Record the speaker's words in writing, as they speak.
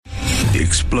The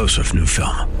explosive new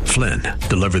film, Flynn,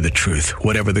 deliver the truth,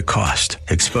 whatever the cost,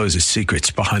 exposes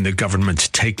secrets behind the government's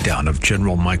takedown of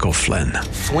General Michael Flynn.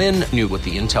 Flynn knew what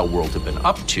the intel world had been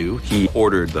up to. He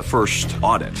ordered the first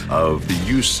audit of the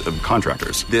use of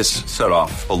contractors. This set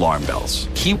off alarm bells.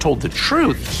 He told the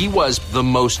truth. He was the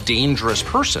most dangerous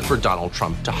person for Donald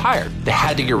Trump to hire. They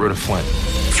had to get rid of Flynn.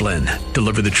 Flynn,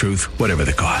 deliver the truth, whatever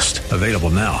the cost. Available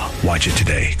now. Watch it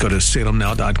today. Go to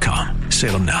salemnow.com.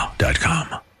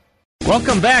 salemnow.com.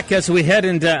 Welcome back as we head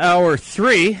into Hour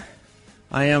 3.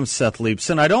 I am Seth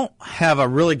Leibson. I don't have a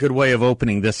really good way of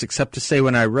opening this except to say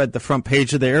when I read the front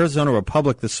page of the Arizona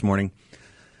Republic this morning,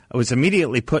 I was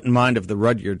immediately put in mind of the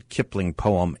Rudyard Kipling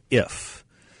poem, If.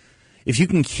 If you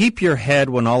can keep your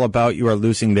head when all about you are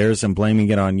losing theirs and blaming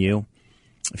it on you,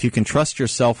 if you can trust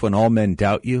yourself when all men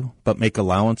doubt you, but make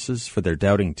allowances for their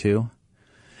doubting too,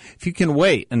 if you can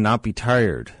wait and not be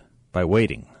tired by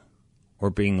waiting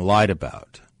or being lied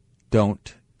about,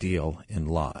 don't deal in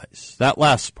lies. That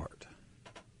last part,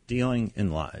 dealing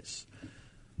in lies.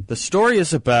 The story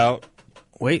is about,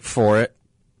 wait for it,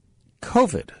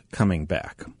 COVID coming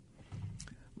back.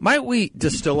 Might we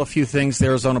distill a few things the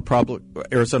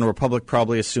Arizona Republic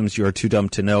probably assumes you are too dumb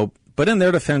to know, but in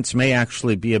their defense may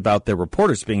actually be about their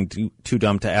reporters being too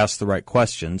dumb to ask the right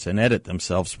questions and edit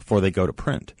themselves before they go to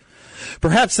print.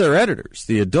 Perhaps their editors,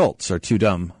 the adults, are too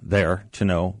dumb there to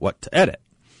know what to edit.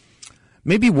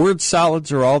 Maybe word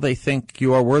salads are all they think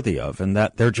you are worthy of, and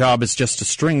that their job is just to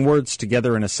string words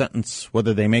together in a sentence,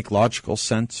 whether they make logical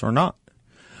sense or not.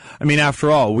 I mean,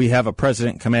 after all, we have a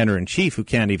president commander-in-chief who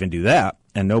can't even do that,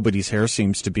 and nobody's hair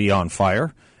seems to be on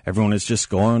fire. Everyone is just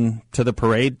going to the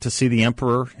parade to see the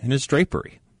emperor in his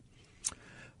drapery.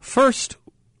 First,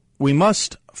 we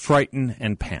must frighten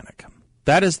and panic.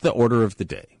 That is the order of the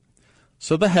day.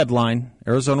 So the headline,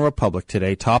 Arizona Republic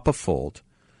today, top of fold,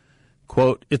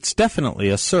 quote, it's definitely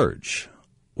a surge.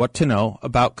 What to know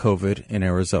about COVID in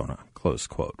Arizona, close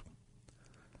quote.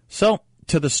 So,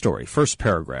 to the story. First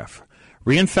paragraph.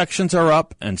 Reinfections are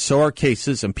up, and so are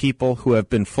cases in people who have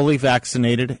been fully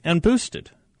vaccinated and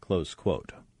boosted, close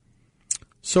quote.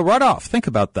 So right off, think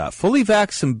about that. Fully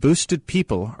vaxxed and boosted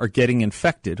people are getting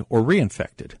infected or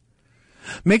reinfected.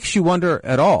 Makes you wonder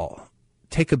at all,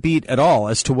 take a beat at all,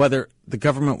 as to whether the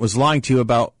government was lying to you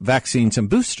about vaccines and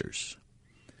boosters.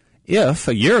 If,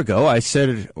 a year ago, I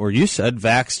said, or you said,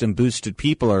 vaxxed and boosted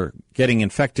people are getting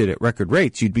infected at record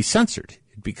rates, you'd be censored.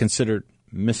 It'd be considered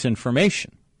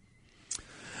misinformation.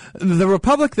 The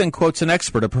Republic then quotes an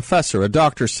expert, a professor, a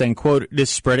doctor, saying, quote, it is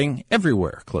spreading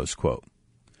everywhere, close quote.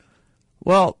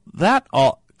 Well, that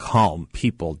ought to calm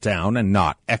people down and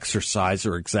not exercise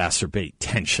or exacerbate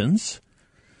tensions.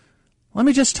 Let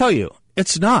me just tell you,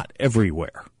 it's not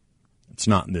everywhere. It's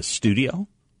not in this studio.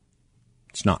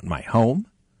 It's not in my home.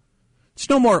 It's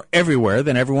no more everywhere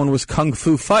than everyone was kung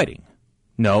fu fighting.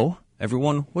 No,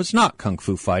 everyone was not kung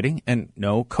fu fighting, and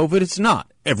no, COVID is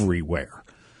not everywhere.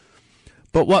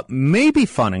 But what may be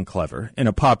fun and clever in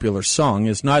a popular song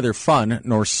is neither fun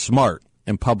nor smart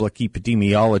in public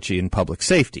epidemiology and public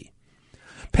safety.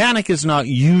 Panic is not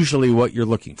usually what you're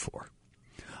looking for.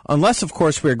 Unless, of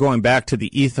course, we are going back to the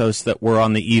ethos that we're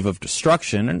on the eve of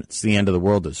destruction and it's the end of the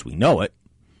world as we know it.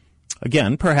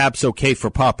 Again, perhaps okay for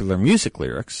popular music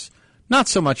lyrics, not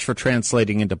so much for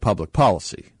translating into public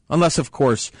policy. Unless, of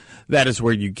course, that is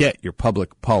where you get your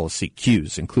public policy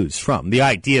cues and clues from. The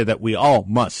idea that we all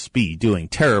must be doing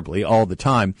terribly all the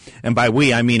time, and by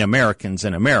we I mean Americans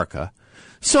in America.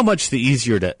 So much the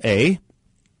easier to A,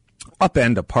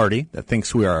 upend a party that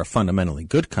thinks we are a fundamentally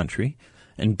good country,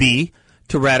 and B,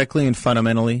 to radically and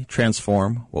fundamentally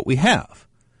transform what we have,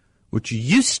 which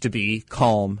used to be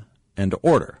calm and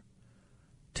order.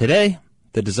 Today,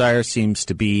 the desire seems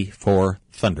to be for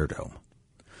Thunderdome.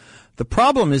 The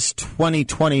problem is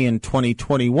 2020 and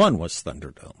 2021 was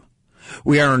Thunderdome.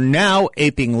 We are now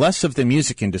aping less of the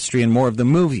music industry and more of the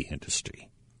movie industry.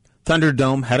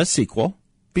 Thunderdome had a sequel,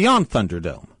 Beyond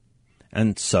Thunderdome.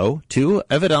 And so, too,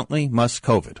 evidently, must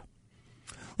COVID.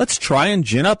 Let's try and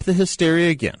gin up the hysteria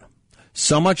again.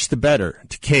 So much the better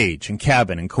to cage and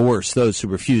cabin and coerce those who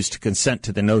refuse to consent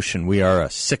to the notion we are a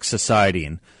sick society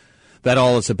and that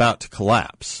all is about to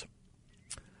collapse.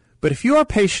 But if you are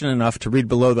patient enough to read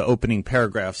below the opening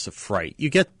paragraphs of Fright, you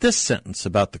get this sentence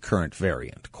about the current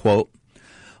variant, quote,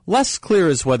 less clear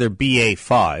is whether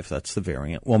BA.5, that's the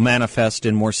variant, will manifest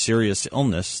in more serious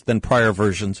illness than prior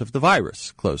versions of the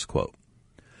virus, close quote.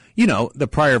 You know, the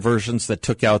prior versions that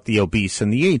took out the obese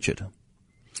and the aged.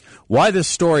 Why this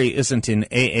story isn't in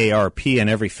AARP and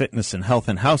every fitness and health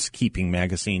and housekeeping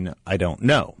magazine, I don't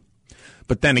know.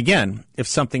 But then again, if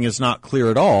something is not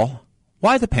clear at all,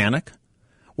 why the panic?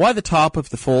 Why the top of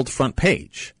the fold front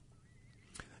page?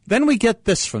 Then we get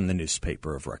this from the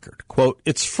newspaper of record. Quote,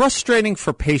 "It's frustrating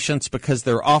for patients because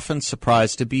they're often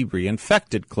surprised to be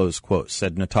reinfected," close quote,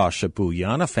 said Natasha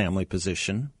Bouyan, a family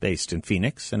physician based in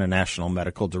Phoenix and a national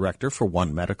medical director for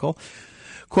One Medical.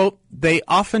 Quote, "They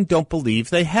often don't believe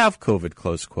they have COVID,"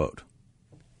 close quote.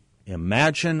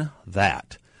 Imagine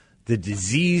that. The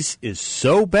disease is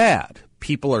so bad,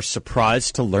 people are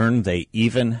surprised to learn they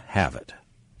even have it.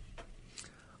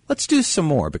 Let's do some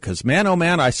more because, man, oh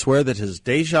man, I swear that is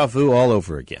deja vu all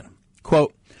over again.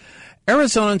 Quote,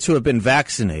 "Arizonans who have been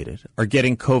vaccinated are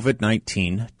getting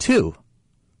COVID-19 too.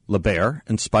 LeBaire,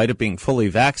 in spite of being fully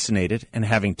vaccinated and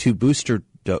having 2 booster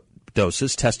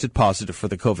doses, tested positive for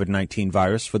the COVID-19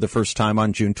 virus for the first time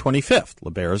on June 25th.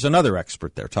 LeBaire is another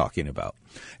expert they're talking about.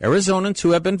 Arizonans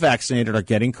who have been vaccinated are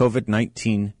getting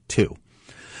COVID-19 too.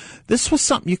 This was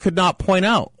something you could not point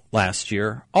out last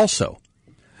year also.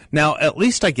 Now, at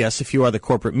least I guess if you are the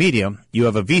corporate media, you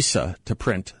have a visa to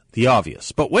print the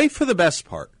obvious. But wait for the best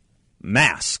part.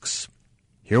 Masks.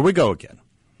 Here we go again.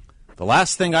 The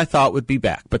last thing I thought would be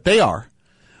back, but they are,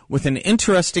 with an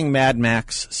interesting Mad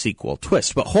Max sequel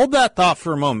twist. But hold that thought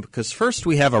for a moment, because first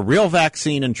we have a real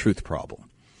vaccine and truth problem.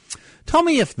 Tell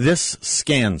me if this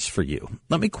scans for you.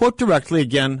 Let me quote directly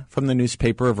again from the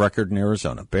newspaper of record in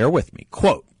Arizona. Bear with me.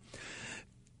 Quote,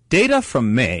 "Data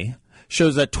from May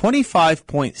shows that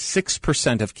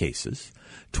 25.6% of cases,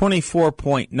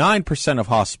 24.9% of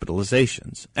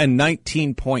hospitalizations, and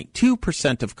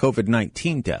 19.2% of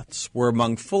COVID-19 deaths were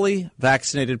among fully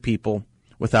vaccinated people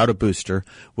without a booster,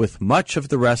 with much of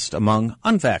the rest among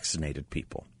unvaccinated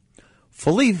people.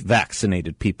 Fully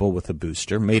vaccinated people with a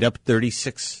booster made up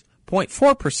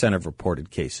 36.4% of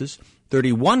reported cases,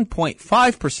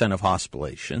 31.5% of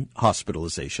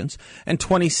hospitalizations, and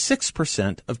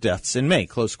 26% of deaths in May,"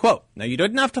 close quote. Now, you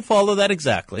didn't have to follow that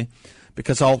exactly,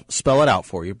 because I'll spell it out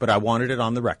for you, but I wanted it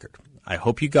on the record. I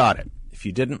hope you got it. If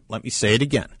you didn't, let me say it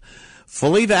again.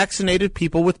 Fully vaccinated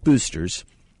people with boosters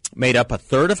made up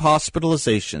 1/3 of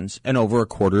hospitalizations and over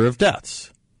 1/4 of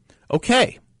deaths.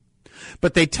 Okay.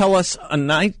 But they tell us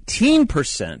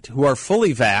 19% who are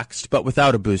fully vaxxed but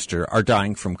without a booster are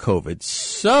dying from COVID.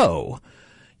 So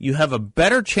you have a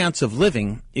better chance of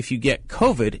living if you get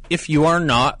COVID if you are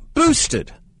not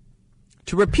boosted.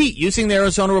 To repeat, using the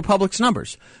Arizona Republic's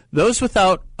numbers, those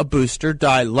without a booster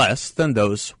die less than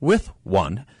those with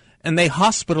one, and they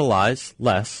hospitalize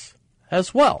less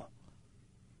as well.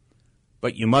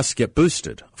 But you must get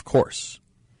boosted, of course.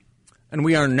 And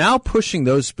we are now pushing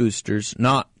those boosters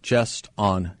not just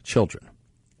on children.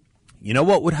 You know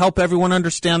what would help everyone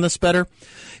understand this better?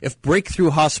 If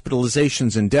breakthrough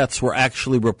hospitalizations and deaths were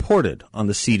actually reported on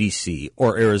the CDC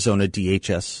or Arizona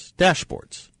DHS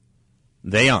dashboards.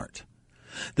 They aren't.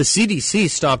 The CDC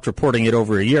stopped reporting it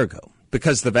over a year ago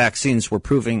because the vaccines were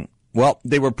proving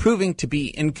to be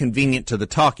inconvenient to the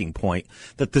talking point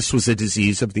that this was a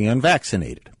disease of the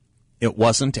unvaccinated. It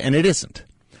wasn't, and it isn't.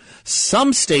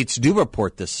 Some states do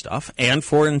report this stuff, and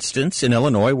for instance, in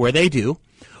Illinois, where they do,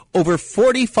 over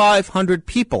 4,500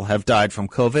 people have died from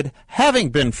COVID, having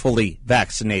been fully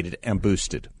vaccinated and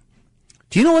boosted.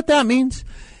 Do you know what that means?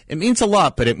 It means a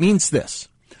lot, but it means this.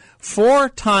 4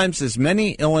 times as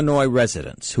many Illinois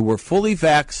residents who were fully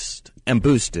vaxxed and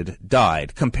boosted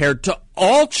died compared to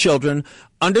all children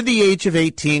under the age of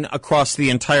 18 across the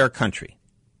entire country.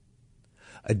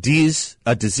 A disease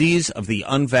of the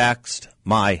unvaxxed,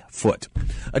 my foot.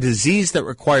 A disease that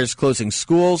requires closing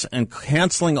schools and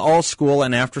canceling all school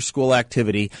and after-school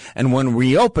activity, and when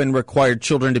reopened required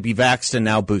children to be vaxxed and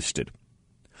now boosted.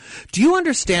 Do you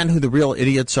understand who the real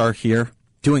idiots are here,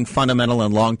 doing fundamental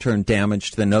and long-term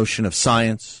damage to the notion of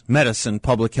science, medicine,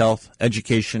 public health,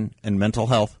 education, and mental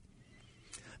health?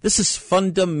 This is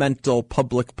fundamental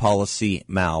public policy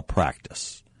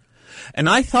malpractice. And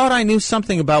I thought I knew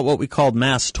something about what we called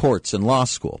mass torts in law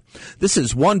school. This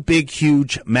is one big,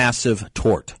 huge, massive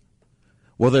tort.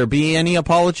 Will there be any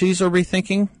apologies or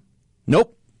rethinking?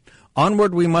 Nope.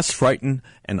 Onward we must frighten,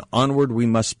 and onward we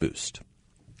must boost.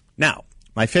 Now,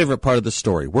 my favorite part of the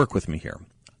story. Work with me here.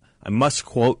 I must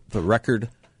quote the record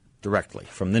directly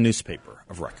from the newspaper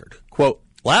of record. Quote,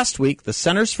 "Last week, the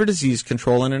Centers for Disease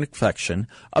Control and Infection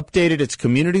updated its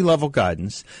community-level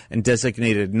guidance and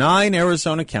designated 9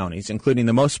 Arizona counties, including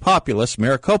the most populous,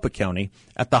 Maricopa County,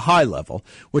 at the high level,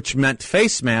 which meant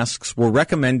face masks were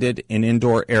recommended in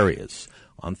indoor areas.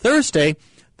 On Thursday,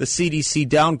 the CDC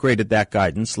downgraded that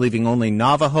guidance, leaving only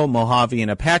Navajo, Mojave,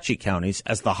 and Apache counties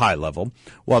as the high level,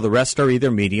 while the rest are either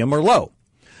medium or low.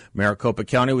 Maricopa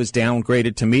County was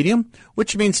downgraded to medium,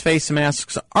 which means face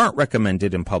masks aren't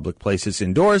recommended in public places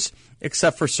indoors,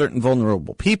 except for certain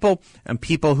vulnerable people and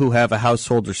people who have a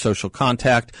household or social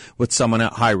contact with someone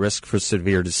at high risk for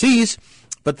severe disease.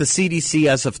 But the CDC,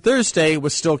 as of Thursday,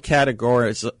 was still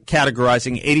categorizing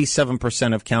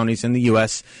 87% of counties in the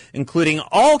U.S., including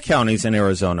all counties in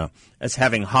Arizona, as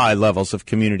having high levels of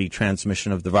community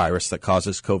transmission of the virus that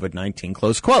causes COVID-19,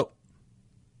 close quote.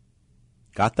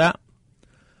 Got that?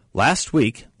 Last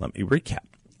week, let me recap.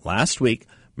 Last week,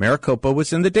 Maricopa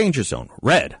was in the danger zone,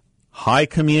 red, high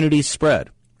community spread.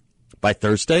 By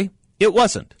Thursday, it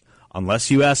wasn't,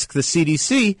 unless you ask the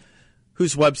CDC,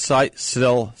 whose website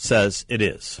still says it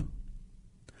is.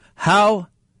 How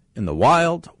in the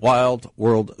wild, wild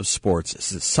world of sports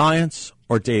is this science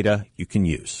or data you can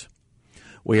use?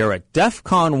 We are at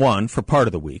DEFCON 1 for part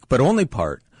of the week, but only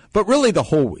part, but really the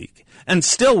whole week. And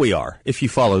still we are, if you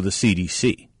follow the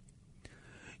CDC.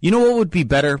 You know what would be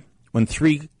better when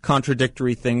three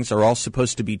contradictory things are all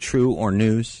supposed to be true or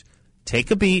news? Take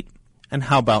a beat, and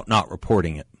how about not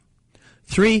reporting it?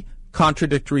 Three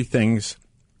contradictory things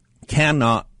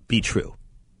cannot be true.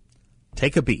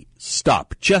 Take a beat.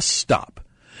 Stop. Just stop.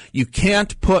 You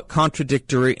can't put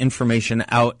contradictory information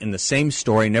out in the same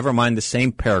story, never mind the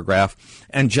same paragraph,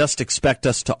 and just expect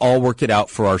us to all work it out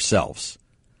for ourselves.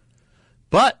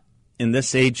 But in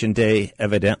this age and day,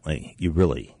 evidently, you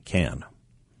really can.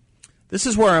 This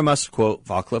is where I must quote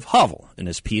Václav Havel in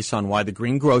his piece on why the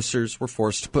greengrocers were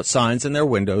forced to put signs in their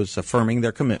windows affirming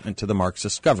their commitment to the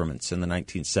Marxist governments in the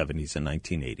 1970s and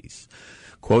 1980s.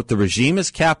 Quote, the regime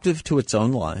is captive to its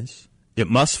own lies. It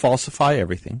must falsify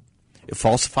everything. It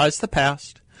falsifies the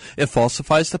past. It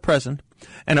falsifies the present.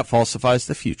 And it falsifies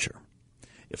the future.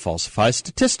 It falsifies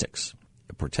statistics.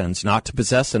 It pretends not to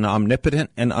possess an omnipotent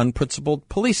and unprincipled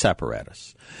police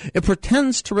apparatus. It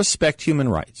pretends to respect human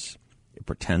rights. It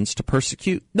pretends to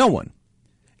persecute no one.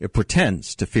 It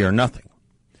pretends to fear nothing.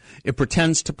 It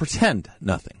pretends to pretend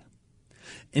nothing.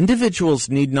 Individuals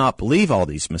need not believe all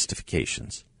these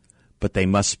mystifications, but they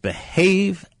must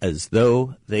behave as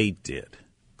though they did.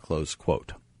 Close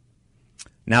quote.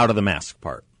 Now to the mask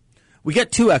part. We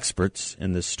get two experts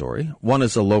in this story. One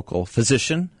is a local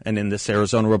physician, and in this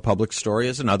Arizona Republic story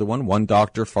is another one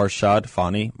Dr. Farshad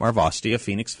Fani Marvasti, a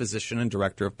Phoenix physician and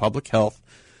director of public health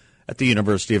at the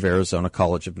University of Arizona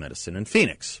College of Medicine in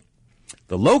Phoenix.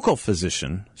 The local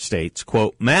physician states,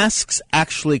 quote, masks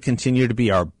actually continue to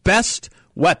be our best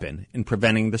weapon in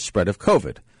preventing the spread of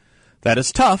COVID. That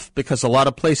is tough because a lot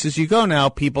of places you go now,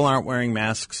 people aren't wearing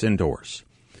masks indoors.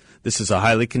 This is a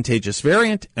highly contagious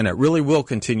variant, and it really will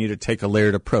continue to take a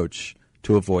layered approach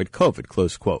to avoid COVID,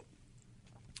 close quote.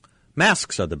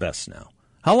 Masks are the best now.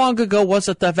 How long ago was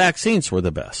it that vaccines were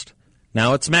the best?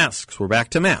 Now it's masks. We're back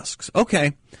to masks.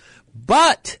 Okay.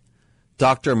 But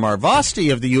Dr.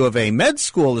 Marvasti of the U of A Med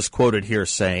School is quoted here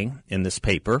saying in this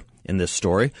paper, in this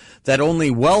story, that only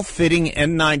well-fitting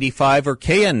N95 or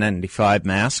KN95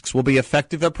 masks will be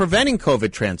effective at preventing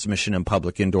COVID transmission in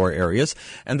public indoor areas,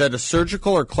 and that a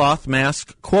surgical or cloth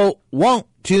mask, quote, won't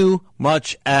do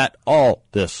much at all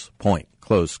this point,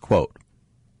 close quote.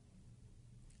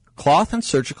 Cloth and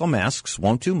surgical masks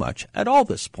won't do much at all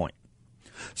this point.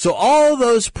 So all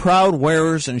those proud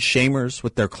wearers and shamers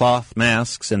with their cloth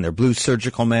masks and their blue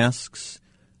surgical masks,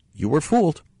 you were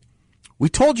fooled. We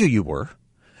told you you were.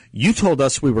 You told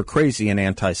us we were crazy and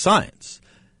anti-science,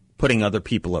 putting other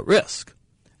people at risk.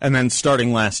 And then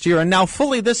starting last year, and now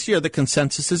fully this year, the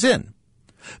consensus is in.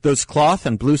 Those cloth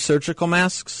and blue surgical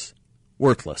masks,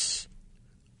 worthless.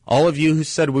 All of you who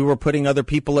said we were putting other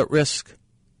people at risk,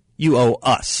 you owe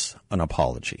us an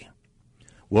apology.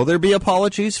 Will there be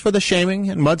apologies for the shaming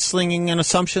and mudslinging and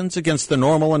assumptions against the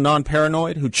normal and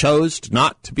non-paranoid who chose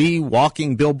not to be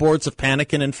walking billboards of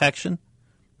panic and infection?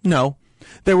 No,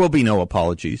 there will be no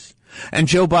apologies. And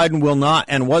Joe Biden will not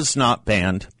and was not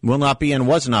banned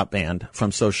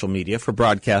from social media for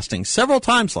broadcasting several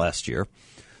times last year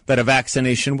that a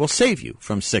vaccination will save you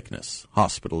from sickness,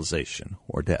 hospitalization,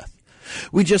 or death.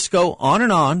 We just go on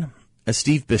and on, as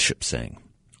Steve Bishop sang,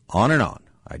 on and on.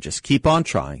 I just keep on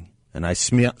trying. And I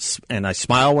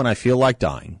smile when I feel like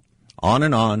dying. On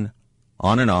and on,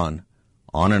 on and on,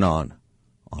 on and on,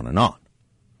 on and on.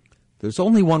 There's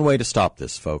only one way to stop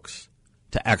this, folks,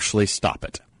 to actually stop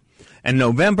it. And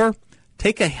November,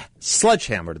 take a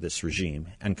sledgehammer to this regime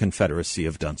and confederacy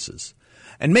of dunces.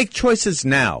 And make choices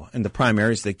now in the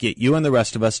primaries that get you and the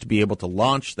rest of us to be able to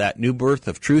launch that new birth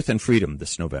of truth and freedom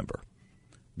this November.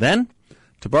 Then,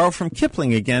 to borrow from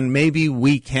Kipling again, maybe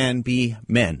we can be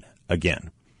men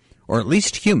again. Or at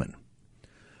least human.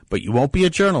 But you won't be a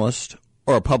journalist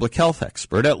or a public health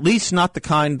expert, at least not the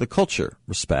kind the culture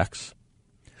respects.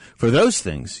 For those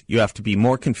things, you have to be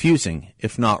more confusing,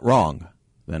 if not wrong,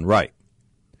 than right.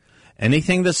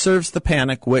 Anything that serves the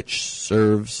panic, which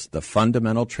serves the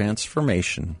fundamental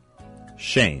transformation,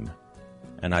 shame,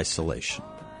 and isolation.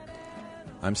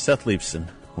 I'm Seth Leibson.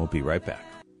 We'll be right back.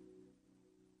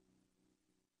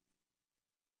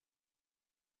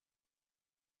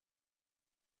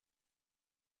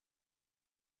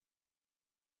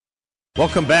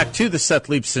 Welcome back to the Seth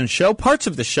Leibson Show. Parts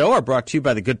of the show are brought to you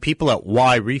by the good people at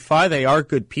Y-Refi. They are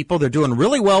good people. They're doing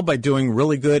really well by doing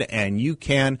really good, and you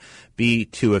can be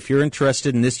too. If you're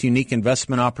interested in this unique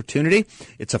investment opportunity,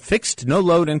 it's a fixed,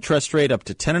 no-load interest rate up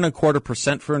to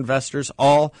 10.25% for investors,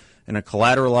 all in a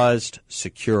collateralized,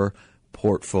 secure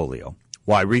portfolio.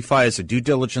 Y-Refi is a due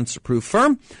diligence-approved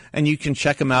firm, and you can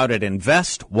check them out at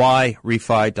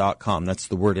investYrefi.com. That's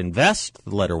the word invest,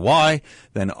 the letter Y,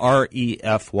 then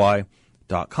REFY.com,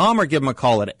 or give them a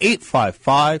call at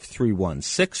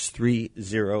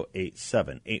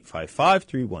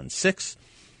 855-316-3087,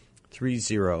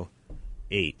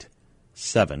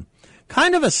 855-316-3087.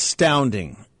 Kind of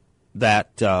astounding,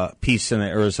 that piece in the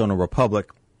Arizona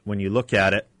Republic, when you look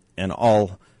at it and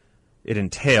all it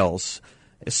entails,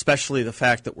 especially the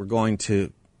fact that we're going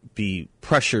to be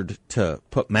pressured to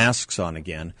put masks on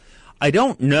again. I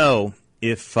don't know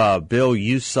if, Bill,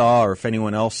 you saw, or if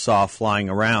anyone else saw flying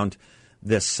around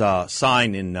this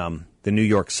sign in the New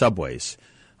York subways.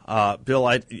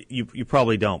 Bill, you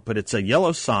probably don't, but it's a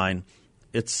yellow sign.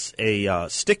 It's a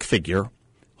stick figure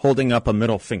holding up a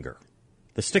middle finger.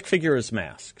 The stick figure is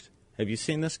masked. Have you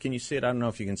seen this? Can you see it? I don't know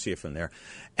if you can see it from there.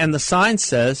 And the sign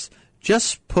says,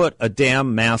 "Just put a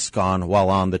damn mask on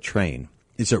while on the train."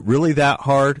 Is it really that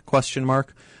hard? ?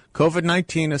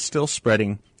 COVID-19 is still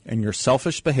spreading, and your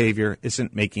selfish behavior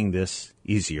isn't making this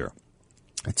easier.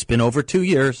 It's been over 2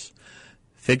 years.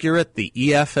 Figure it the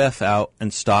EFF out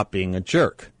and stop being a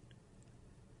jerk.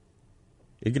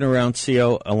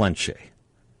 Ignorancio Alenche,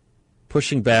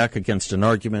 pushing back against an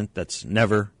argument that's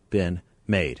never been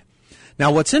made.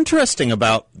 Now, what's interesting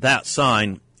about that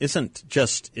sign isn't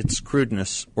just its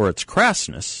crudeness or its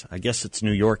crassness. I guess it's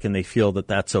New York and they feel that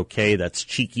that's okay, that's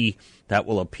cheeky, that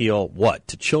will appeal, what,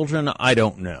 to children? I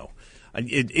don't know.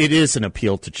 It is an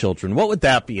appeal to children. What would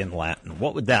that be in Latin?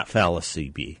 What would that fallacy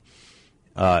be?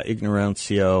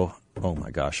 Ignorancio, oh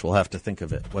my gosh, we'll have to think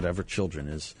of it, whatever children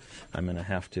is. I'm going to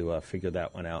have to figure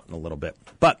that one out in a little bit.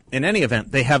 But in any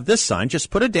event, they have this sign, "Just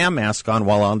put a damn mask on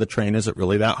while on the train. Is it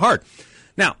really that hard?"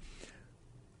 Now,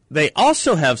 they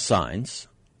also have signs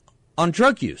on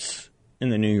drug use in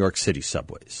the New York City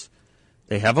subways.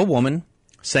 They have a woman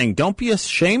saying, "Don't be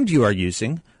ashamed you are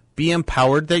using, be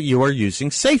empowered that you are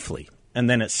using safely." And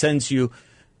then it sends you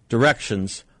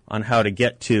directions on how to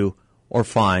get to or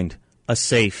find a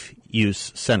safe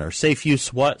use center. Safe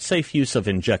use what? Safe use of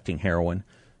injecting heroin.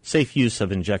 Safe use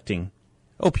of injecting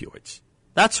opioids.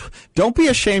 Don't be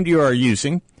ashamed you are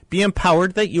using, be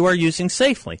empowered that you are using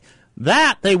safely.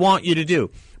 That they want you to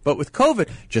do. But with COVID,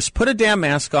 just put a damn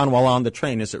mask on while on the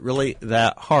train. Is it really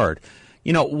that hard?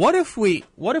 You know, what if we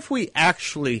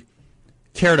actually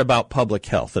cared about public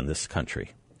health in this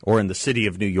country or in the city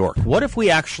of New York? What if we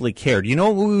actually cared? You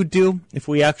know what we would do if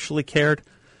we actually cared?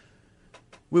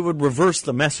 We would reverse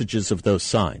the messages of those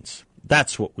signs.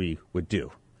 That's what we would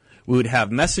do. We would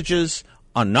have messages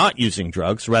on not using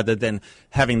drugs rather than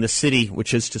having the city,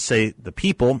 which is to say the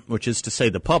people, which is to say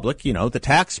the public, you know, the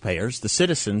taxpayers, the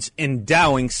citizens,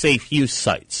 endowing safe use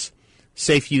sites.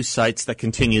 Safe use sites that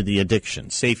continue the addiction.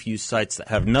 Safe use sites that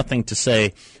have nothing to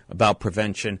say about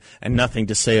prevention and nothing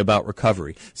to say about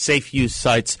recovery. Safe use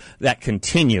sites that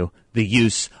continue the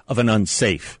use of an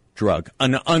unsafe drug.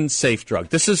 An unsafe drug.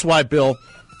 This is why Bill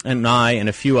and I and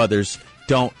a few others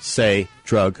don't say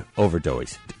drug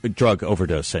overdose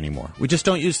anymore. We just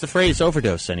don't use the phrase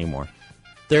overdose anymore.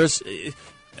 There's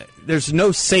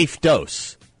no safe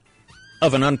dose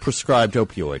of an unprescribed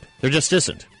opioid. There just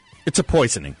isn't. It's a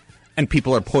poisoning, and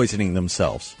people are poisoning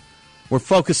themselves. We're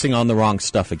focusing on the wrong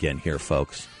stuff again here,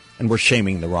 folks, and we're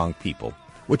shaming the wrong people,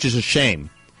 which is a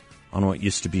shame on what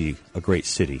used to be a great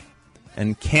city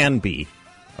and can be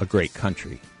a great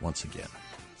country once again.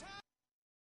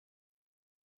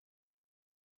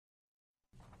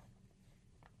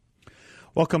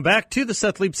 Welcome back to the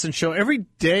Seth Leibson Show. Every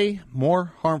day,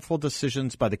 more harmful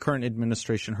decisions by the current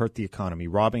administration hurt the economy,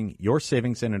 robbing your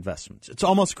savings and investments. It's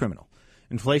almost criminal.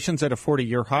 Inflation's at a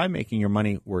 40-year high, making your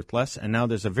money worth less, and now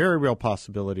there's a very real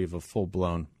possibility of a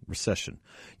full-blown recession.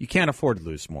 You can't afford to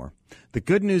lose more. The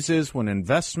good news is when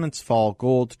investments fall,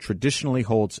 gold traditionally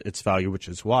holds its value, which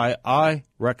is why I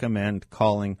recommend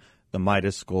calling the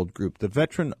Midas Gold Group, the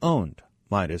veteran-owned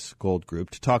Midas Gold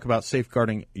Group, to talk about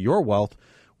safeguarding your wealth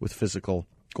with physical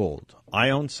gold. I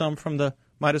own some from the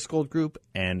Midas Gold Group,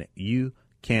 and you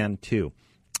can too.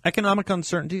 Economic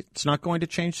uncertainty, it's not going to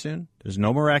change soon. There's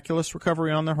no miraculous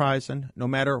recovery on the horizon, no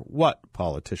matter what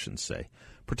politicians say.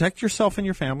 Protect yourself and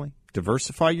your family.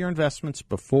 Diversify your investments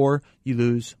before you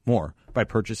lose more by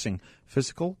purchasing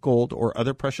physical gold or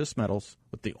other precious metals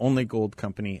with the only gold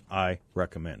company I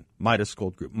recommend, Midas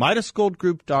Gold Group.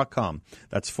 MidasGoldGroup.com.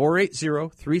 That's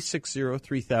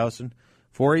 480-360-3000,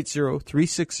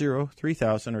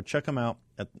 480-360-3000, or check them out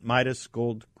at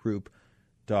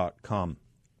MidasGoldGroup.com.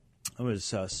 I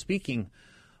was speaking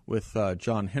with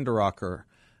John Hinderaker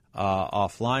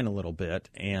offline a little bit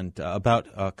and about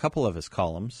a couple of his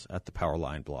columns at the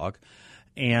Powerline blog.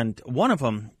 And one of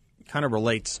them kind of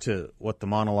relates to what the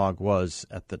monologue was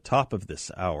at the top of this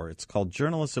hour. It's called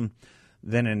Journalism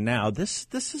Then and Now. This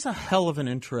is a hell of an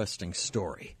interesting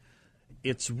story.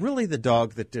 It's really the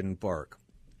dog that didn't bark.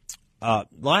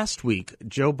 Last week,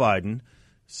 Joe Biden,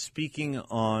 speaking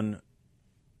on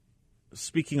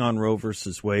Roe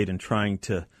versus Wade and trying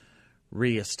to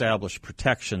reestablish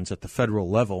protections at the federal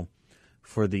level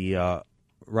for the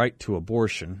right to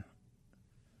abortion.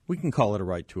 We can call it a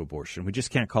right to abortion. We just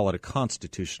can't call it a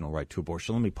constitutional right to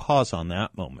abortion. Let me pause on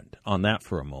that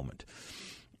for a moment.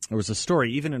 There was a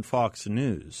story, even in Fox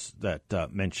News,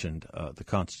 that mentioned the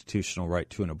constitutional right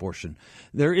to an abortion.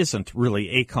 There isn't really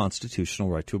a constitutional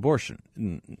right to abortion.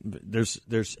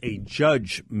 There's a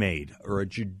judge-made or a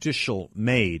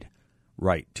judicial-made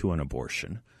right to an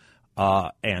abortion.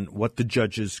 And what the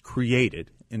judges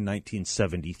created in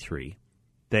 1973,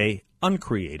 they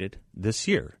uncreated this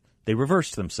year. They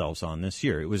reversed themselves on this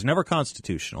year. It was never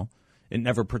constitutional. It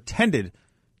never pretended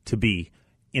to be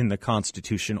in the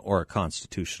Constitution or a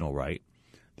constitutional right.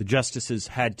 The justices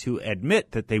had to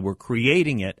admit that they were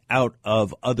creating it out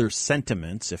of other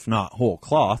sentiments, if not whole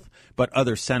cloth, but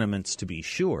other sentiments to be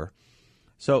sure.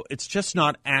 So it's just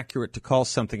not accurate to call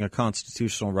something a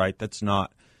constitutional right that's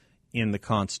not in the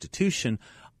Constitution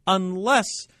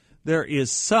unless there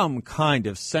is some kind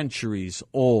of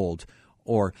centuries-old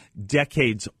or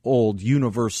decades-old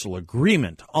universal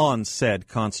agreement on said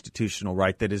constitutional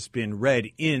right that has been read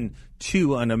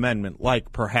into an amendment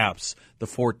like perhaps the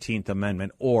 14th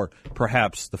Amendment or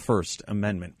perhaps the First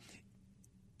Amendment.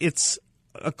 It's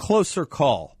a closer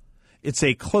call. It's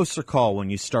a closer call when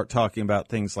you start talking about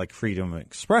things like freedom of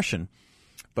expression.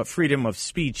 But freedom of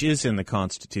speech is in the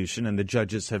Constitution, and the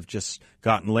judges have just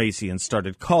gotten lazy and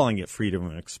started calling it freedom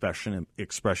of expression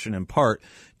in part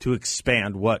to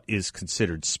expand what is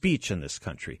considered speech in this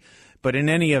country. But in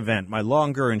any event, my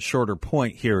longer and shorter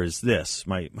point here is this.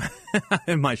 My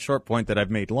short point that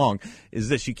I've made long is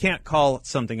this. You can't call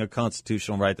something a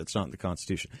constitutional right that's not in the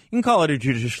Constitution. You can call it a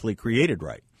judicially created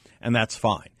right, and that's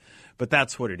fine. But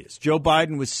that's what it is. Joe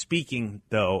Biden was speaking,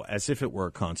 though, as if it were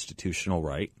a constitutional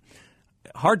right.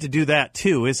 Hard to do that,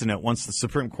 too, isn't it, once the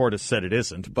Supreme Court has said it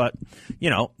isn't. But, you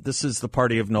know, this is the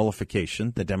party of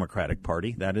nullification, the Democratic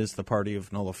Party. That is the party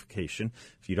of nullification.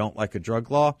 If you don't like a drug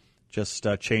law, just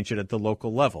change it at the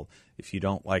local level. If you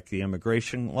don't like the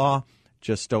immigration law,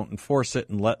 just don't enforce it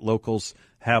and let locals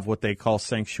have what they call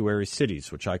sanctuary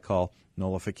cities, which I call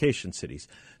nullification cities.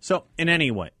 So in any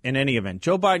event,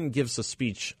 Joe Biden gives a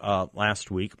speech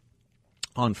last week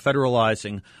on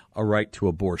federalizing a right to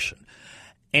abortion.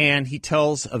 And he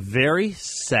tells a very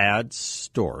sad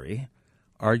story,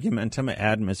 argumentum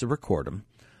ad misericordiam,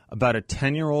 about a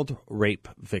 10-year-old rape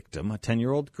victim, a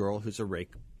 10-year-old girl who's a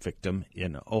rape victim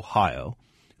in Ohio,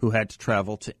 who had to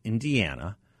travel to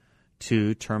Indiana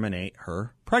to terminate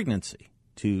her pregnancy,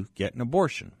 to get an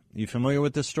abortion. Are you familiar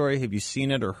with this story? Have you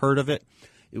seen it or heard of it?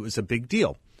 It was a big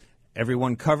deal.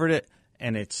 Everyone covered it,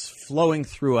 and it's flowing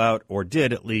throughout, or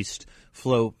did at least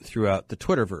flow throughout the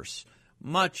Twitterverse,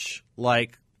 much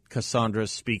like Cassandra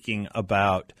speaking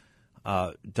about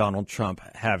Donald Trump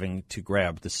having to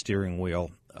grab the steering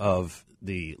wheel of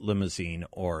the limousine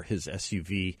or his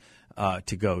SUV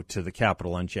to go to the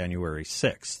Capitol on January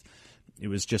 6th. It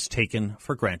was just taken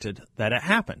for granted that it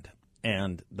happened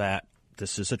and that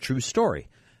this is a true story.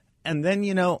 And then,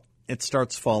 you know, it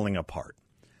starts falling apart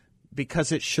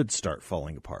because it should start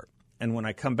falling apart. And when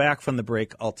I come back from the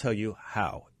break, I'll tell you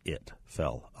how it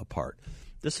fell apart.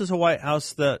 This is a White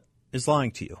House that is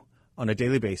lying to you on a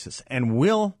daily basis and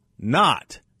will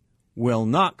not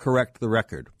correct the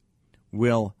record,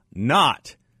 will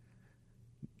not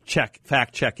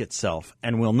fact check itself,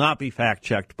 and will not be fact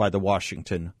checked by the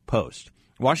Washington Post.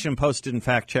 The Washington Post didn't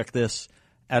fact check this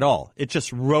at all. It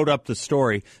just wrote up the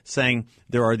story saying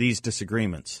there are these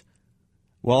disagreements.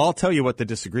 Well, I'll tell you what the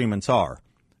disagreements are.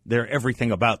 They're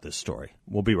everything about this story.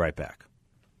 We'll be right back.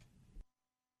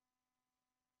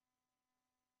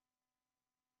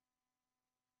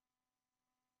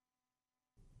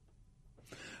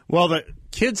 Well, the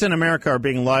kids in America are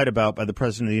being lied about by the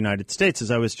President of the United States.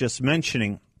 As I was just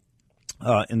mentioning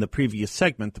in the previous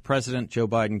segment, the President, Joe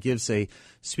Biden, gives a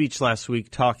speech last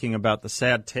week talking about the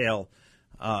sad tale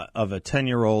of a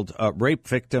 10-year-old rape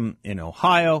victim in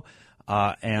Ohio.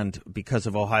 And because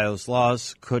of Ohio's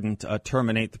laws, couldn't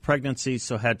terminate the pregnancy,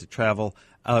 so had to travel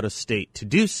out of state to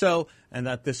do so, and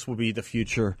that this will be the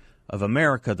future of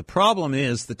America. The problem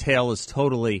is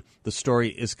the story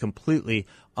is completely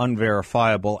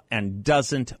unverifiable and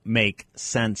doesn't make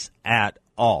sense at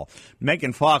all.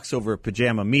 Megan Fox over at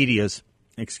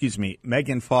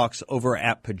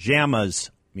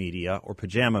Pajamas Media or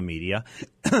Pajama Media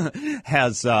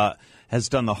has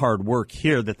done the hard work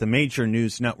here that the major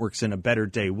news networks in a better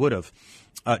day would have.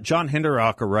 John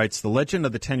Hinderaker writes, the legend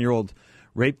of the 10-year-old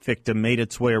rape victim made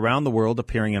its way around the world,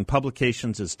 appearing in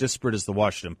publications as disparate as the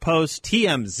Washington Post,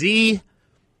 TMZ,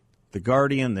 The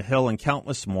Guardian, The Hill, and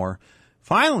countless more,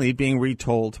 finally being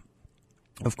retold,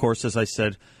 of course, as I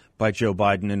said, by Joe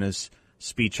Biden in his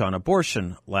speech on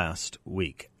abortion last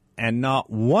week. And not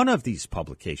one of these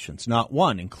publications, not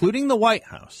one, including the White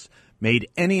House, made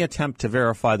any attempt to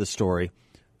verify the story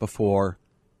before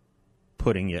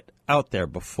putting it out there,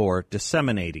 before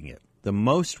disseminating it. The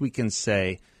most we can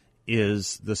say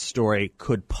is the story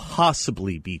could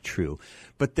possibly be true.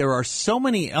 But there are so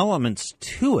many elements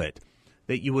to it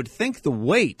that you would think the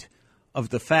weight of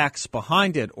the facts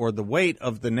behind it or the weight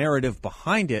of the narrative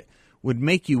behind it would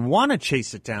make you want to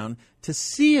chase it down to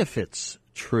see if it's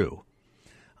true.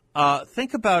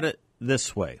 Think about it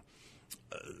this way.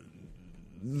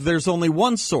 There's only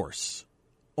one source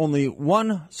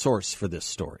for this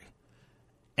story,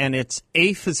 and it's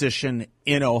a physician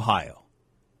in Ohio.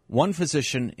 One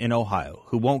physician in Ohio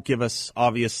who won't give us,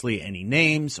 obviously, any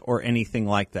names or anything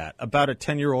like that, about a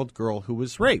 10-year-old girl who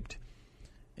was raped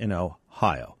in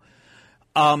Ohio.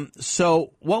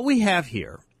 So what we have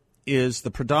here is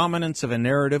the predominance of a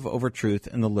narrative over truth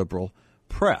in the liberal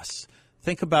press.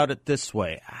 Think about it this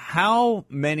way. How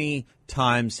many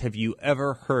times have you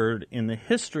ever heard in the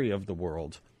history of the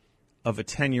world of a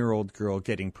 10-year-old girl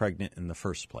getting pregnant in the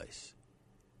first place?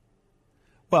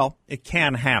 Well, it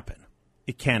can happen.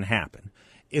 It can happen.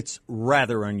 It's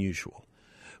rather unusual.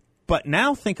 But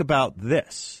now think about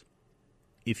this.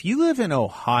 If you live in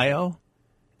Ohio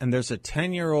and there's a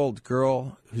 10-year-old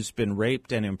girl who's been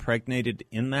raped and impregnated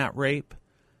in that rape,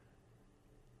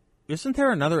 isn't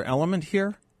there another element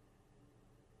here?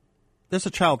 There's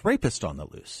a child rapist on the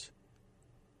loose.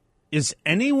 Is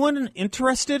anyone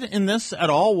interested in this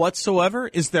at all whatsoever?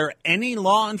 Is there any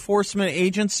law enforcement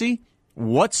agency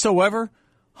whatsoever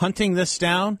hunting this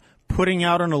down, putting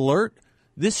out an alert?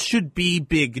 This should be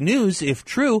big news if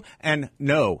true, and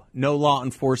no law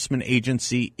enforcement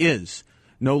agency is.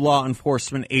 No law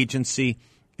enforcement agency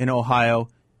in Ohio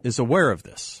is aware of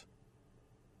this.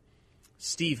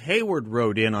 Steve Hayward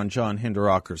wrote in on John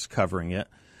Hinderaker's covering it,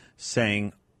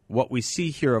 saying, what we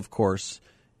see here, of course,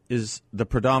 is the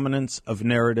predominance of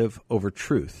narrative over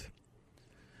truth.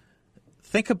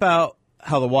 Think about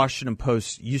how the Washington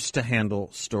Post used to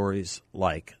handle stories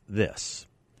like this.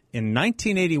 In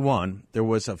 1981, there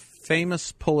was a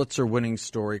famous Pulitzer-winning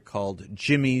story called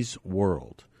Jimmy's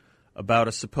World about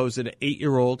a supposed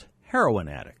 8-year-old heroin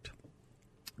addict.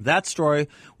 That story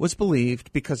was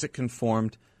believed because it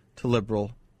conformed to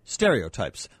liberal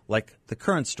stereotypes, like the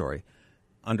current story.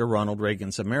 Under Ronald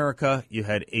Reagan's America, you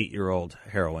had 8-year-old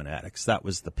heroin addicts. That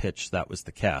was the pitch. That was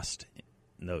the cast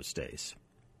in those days.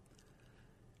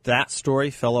 That story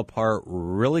fell apart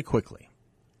really quickly,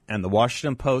 and the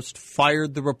Washington Post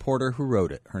fired the reporter who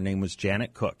wrote it. Her name was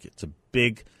Janet Cook. It's a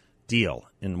big deal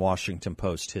in Washington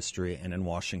Post history and in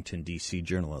Washington, D.C.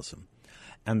 journalism.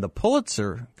 And the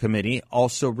Pulitzer Committee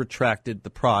also retracted the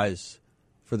prize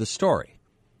for the story,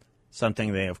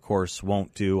 something they, of course,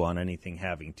 won't do on anything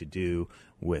having to do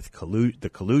with the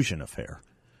collusion affair.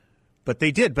 But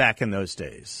they did back in those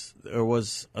days. There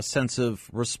was a sense of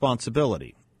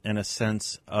responsibility and a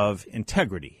sense of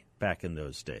integrity back in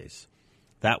those days.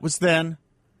 That was then,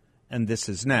 and this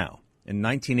is now. In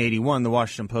 1981, the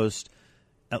Washington Post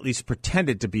at least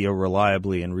pretended to be a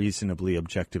reliably and reasonably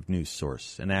objective news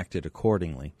source and acted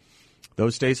accordingly.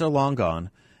 Those days are long gone,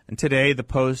 and today the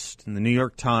Post and the New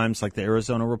York Times, like the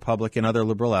Arizona Republic and other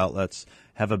liberal outlets,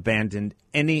 have abandoned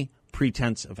any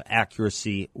pretense of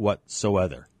accuracy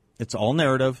whatsoever. It's all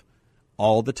narrative,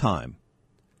 all the time.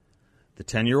 The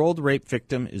 10-year-old rape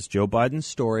victim is Joe Biden's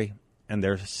story, and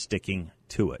they're sticking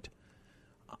to it.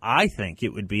 I think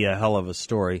it would be a hell of a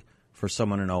story for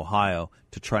someone in Ohio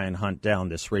to try and hunt down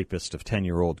this rapist of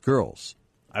 10-year-old girls.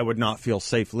 I would not feel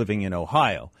safe living in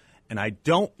Ohio, and I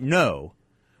don't know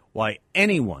why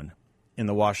anyone in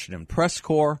the Washington Press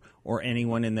Corps or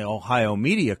anyone in the Ohio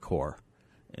Media Corps,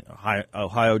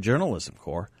 Ohio Journalism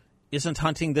Corps, isn't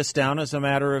hunting this down as a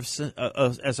matter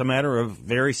of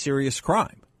very serious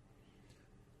crime.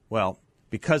 Well,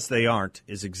 because they aren't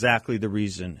is exactly the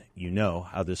reason you know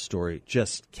how this story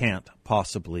just can't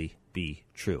possibly be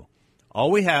true.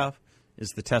 All we have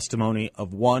is the testimony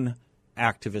of one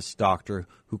activist doctor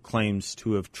who claims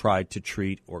to have tried to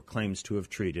treat or claims to have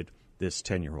treated this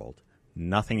 10-year-old.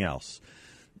 Nothing else.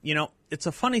 You know, it's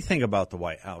a funny thing about the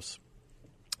White House.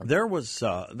 There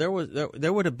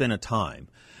would have been a time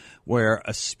where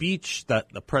a speech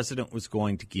that the president was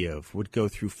going to give would go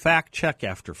through fact check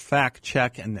after fact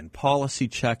check and then policy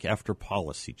check after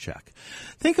policy check.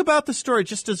 Think about the story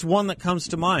just as one that comes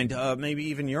to mind, maybe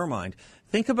even your mind.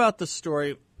 Think about the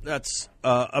story that's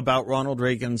about Ronald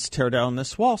Reagan's Tear Down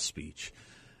This Wall speech.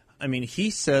 I mean, he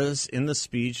says in the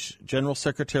speech, General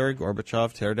Secretary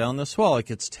Gorbachev, tear down this wall. It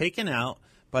gets taken out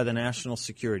by the National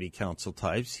Security Council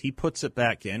types. He puts it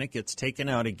back in. It gets taken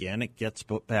out again. It gets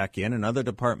put back in. Another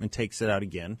department takes it out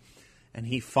again. And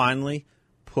he finally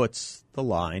puts the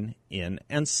line in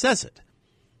and says it.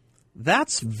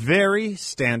 That's very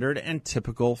standard and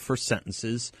typical for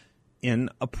sentences in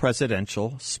a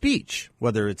presidential speech,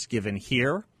 whether it's given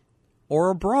here or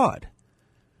abroad.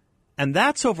 And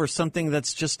that's over something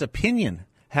that's just opinion,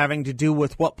 having to do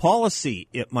with what policy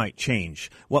it might change,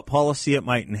 what policy it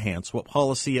might enhance, what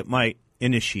policy it might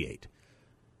initiate.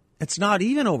 It's not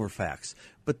even over facts,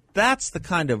 but that's the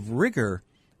kind of rigor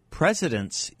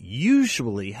presidents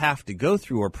usually have to go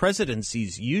through, or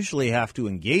presidencies usually have to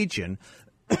engage in,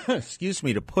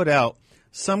 to put out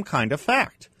some kind of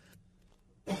fact.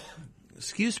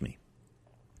 Excuse me.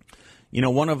 You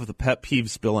know, one of the pet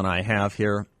peeves Bill and I have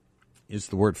here is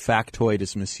the word factoid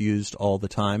is misused all the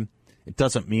time. It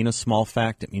doesn't mean a small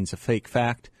fact. It means a fake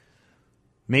fact.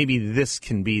 Maybe this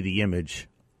can be the image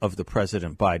of the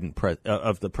President Biden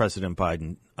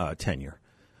tenure,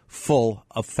 full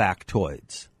of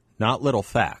factoids, not little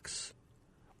facts,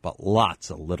 but lots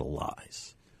of little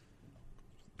lies.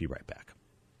 Be right back.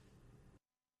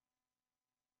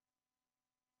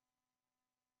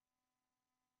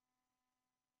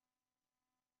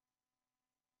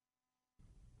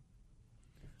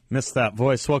 Missed that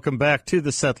voice. Welcome back to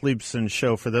the Seth Leibsohn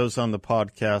Show. For those on the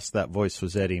podcast, that voice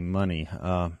was Eddie Money.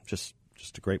 Just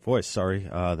a great voice. Sorry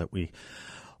that we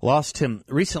lost him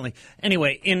recently.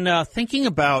 Anyway, in thinking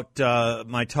about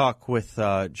my talk with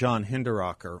John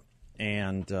Hinderaker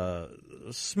and a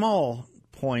small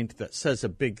point that says a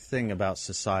big thing about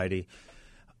society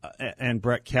and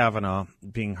Brett Kavanaugh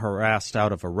being harassed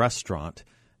out of a restaurant,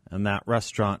 and that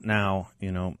restaurant now,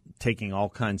 you know, taking all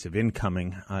kinds of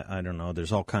incoming. I don't know.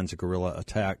 There's all kinds of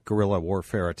guerrilla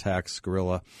warfare attacks,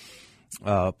 guerrilla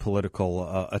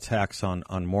political attacks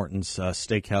on Morton's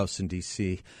Steakhouse in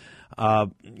D.C.,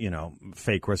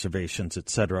 fake reservations, et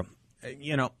cetera.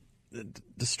 You know,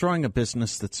 destroying a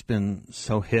business that's been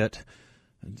so hit,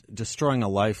 destroying a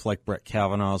life like Brett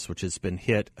Kavanaugh's, which has been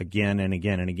hit again and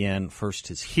again and again. First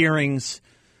his hearings,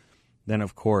 then,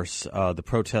 of course, the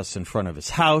protests in front of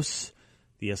his house,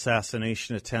 the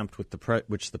assassination attempt which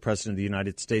the President of the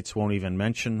United States won't even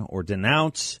mention or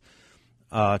denounce,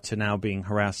 to now being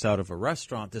harassed out of a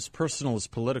restaurant. This personal is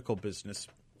political business.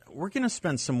 We're going to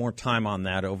spend some more time on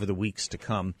that over the weeks to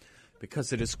come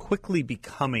because it is quickly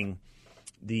becoming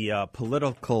the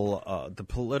political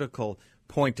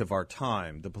point of our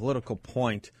time, the political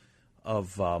point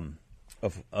of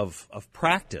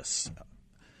practice.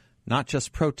 Not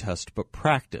just protest, but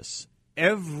practice.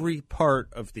 Every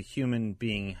part of the human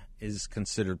being is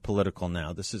considered political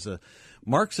now. This is a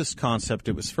Marxist concept.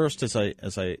 It was first, as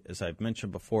I've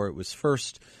mentioned before, it was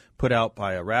first put out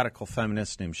by a radical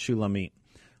feminist named Shulamit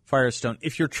Firestone.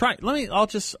 If you're trying, I'll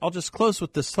just close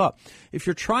with this thought. If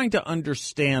you're trying to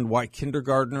understand why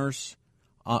kindergarten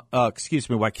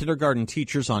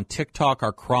teachers on TikTok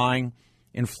are crying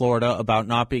in Florida about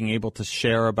not being able to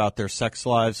share about their sex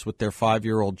lives with their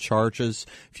 5-year-old charges,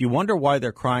 if you wonder why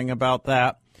they're crying about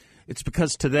that, it's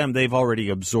because to them they've already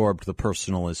absorbed the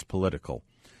personal is political.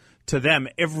 To them,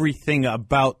 everything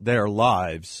about their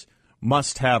lives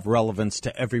must have relevance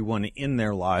to everyone in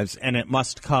their lives, and it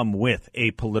must come with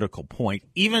a political point,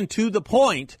 even to the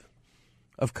point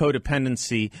of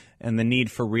codependency and the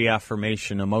need for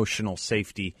reaffirmation, emotional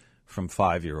safety from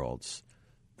 5-year-olds.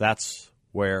 That's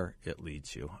where it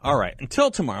leads you. All right.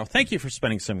 Until tomorrow, thank you for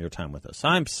spending some of your time with us.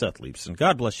 I'm Seth Leibsohn.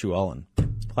 God bless you all, and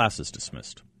class is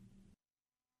dismissed.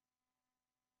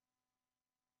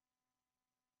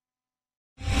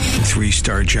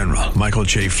 3-star general Michael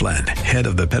J. Flynn, head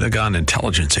of the Pentagon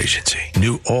Intelligence Agency,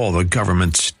 knew all the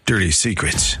government's dirty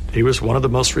secrets. He was one of the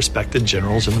most respected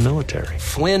generals in the military.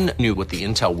 Flynn knew what the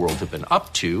intel world had been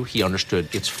up to. He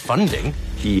understood its funding.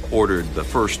 He ordered the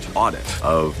first audit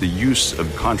of the use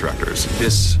of contractors.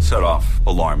 This set off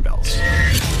alarm bells.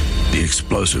 The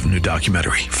explosive new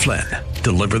documentary, Flynn,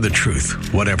 Deliver the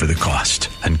Truth, Whatever the Cost,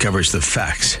 uncovers the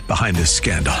facts behind this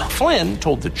scandal. Flynn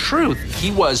told the truth.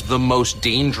 He was the most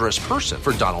dangerous person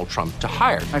for Donald Trump to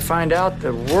hire. I find out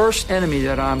the worst enemy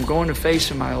that I'm going to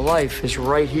face in my life is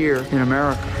right here in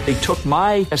America. They took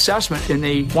my assessment and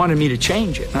they wanted me to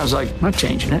change it. And I was like, I'm not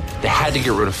changing it. They had to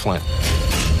get rid of Flynn.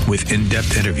 With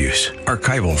in-depth interviews,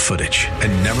 archival footage,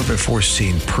 and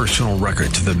never-before-seen personal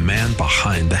records of the man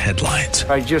behind the headlines.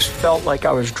 I just felt like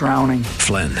I was drowning.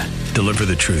 Flynn, Deliver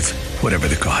the Truth, Whatever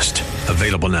the Cost.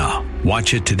 Available now.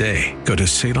 Watch it today. Go to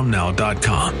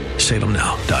salemnow.com.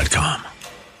 salemnow.com.